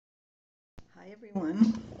Hi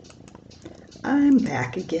everyone, I'm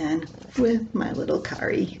back again with my little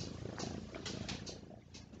Kari,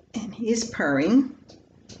 and he's purring.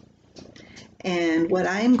 And what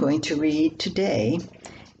I am going to read today,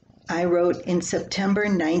 I wrote in September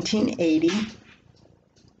 1980.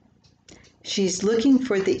 She's looking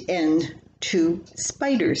for the end to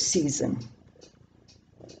spider season.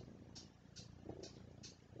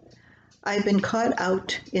 I've been caught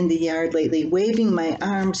out in the yard lately, waving my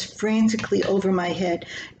arms frantically over my head.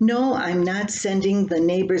 No, I'm not sending the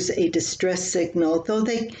neighbors a distress signal, though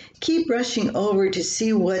they keep rushing over to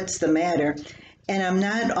see what's the matter. And I'm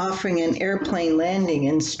not offering an airplane landing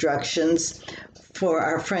instructions for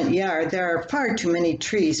our front yard. There are far too many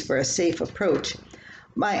trees for a safe approach.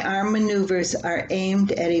 My arm maneuvers are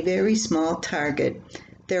aimed at a very small target.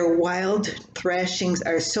 Their wild thrashings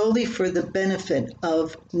are solely for the benefit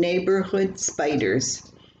of neighborhood spiders.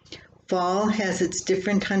 Fall has its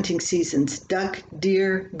different hunting seasons: duck,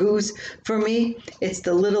 deer, goose. For me, it's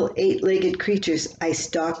the little eight-legged creatures. I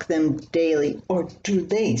stalk them daily. Or do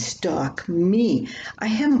they stalk me? I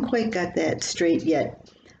haven't quite got that straight yet.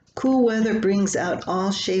 Cool weather brings out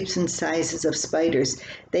all shapes and sizes of spiders.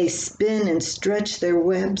 They spin and stretch their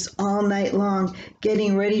webs all night long,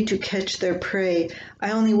 getting ready to catch their prey.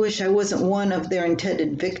 I only wish I wasn't one of their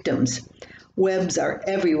intended victims. Webs are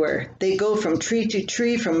everywhere. They go from tree to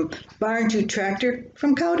tree, from barn to tractor,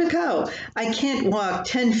 from cow to cow. I can't walk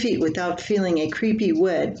 10 feet without feeling a creepy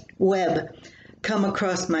web come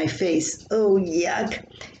across my face. Oh, yuck.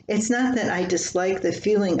 It's not that I dislike the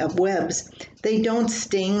feeling of webs. They don't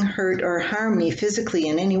sting, hurt, or harm me physically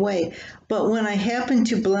in any way. But when I happen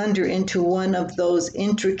to blunder into one of those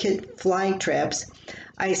intricate fly traps,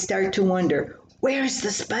 I start to wonder, where's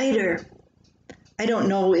the spider? I don't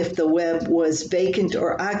know if the web was vacant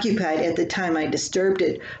or occupied at the time I disturbed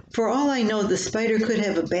it. For all I know, the spider could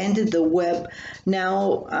have abandoned the web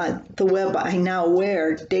I now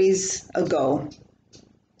wear days ago.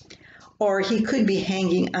 Or he could be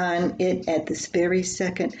hanging on it at this very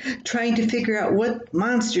second, trying to figure out what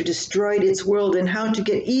monster destroyed its world and how to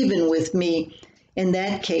get even with me. In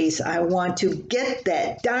that case, I want to get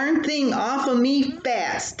that darn thing off of me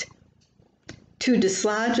fast. To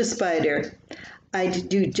dislodge a spider, I'd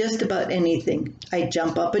do just about anything. I'd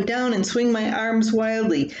jump up and down and swing my arms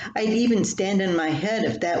wildly. I'd even stand on my head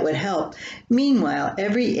if that would help. Meanwhile,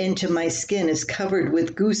 every inch of my skin is covered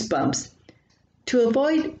with goosebumps. To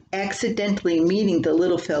avoid accidentally meeting the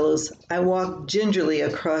little fellows, I walk gingerly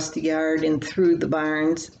across the yard and through the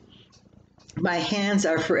barns. My hands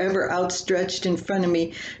are forever outstretched in front of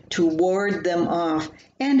me to ward them off,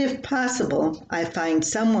 and if possible, I find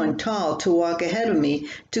someone tall to walk ahead of me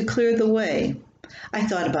to clear the way. I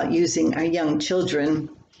thought about using our young children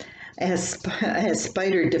as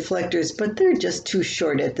spider deflectors, but they're just too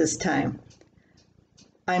short at this time.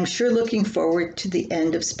 I'm sure looking forward to the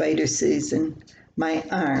end of spider season. My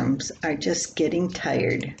arms are just getting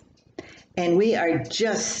tired. And we are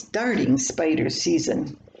just starting spider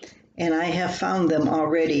season. And I have found them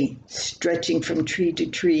already, stretching from tree to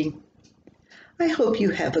tree. I hope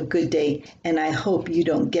you have a good day, and I hope you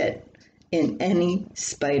don't get in any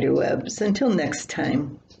spider webs. Until next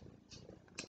time.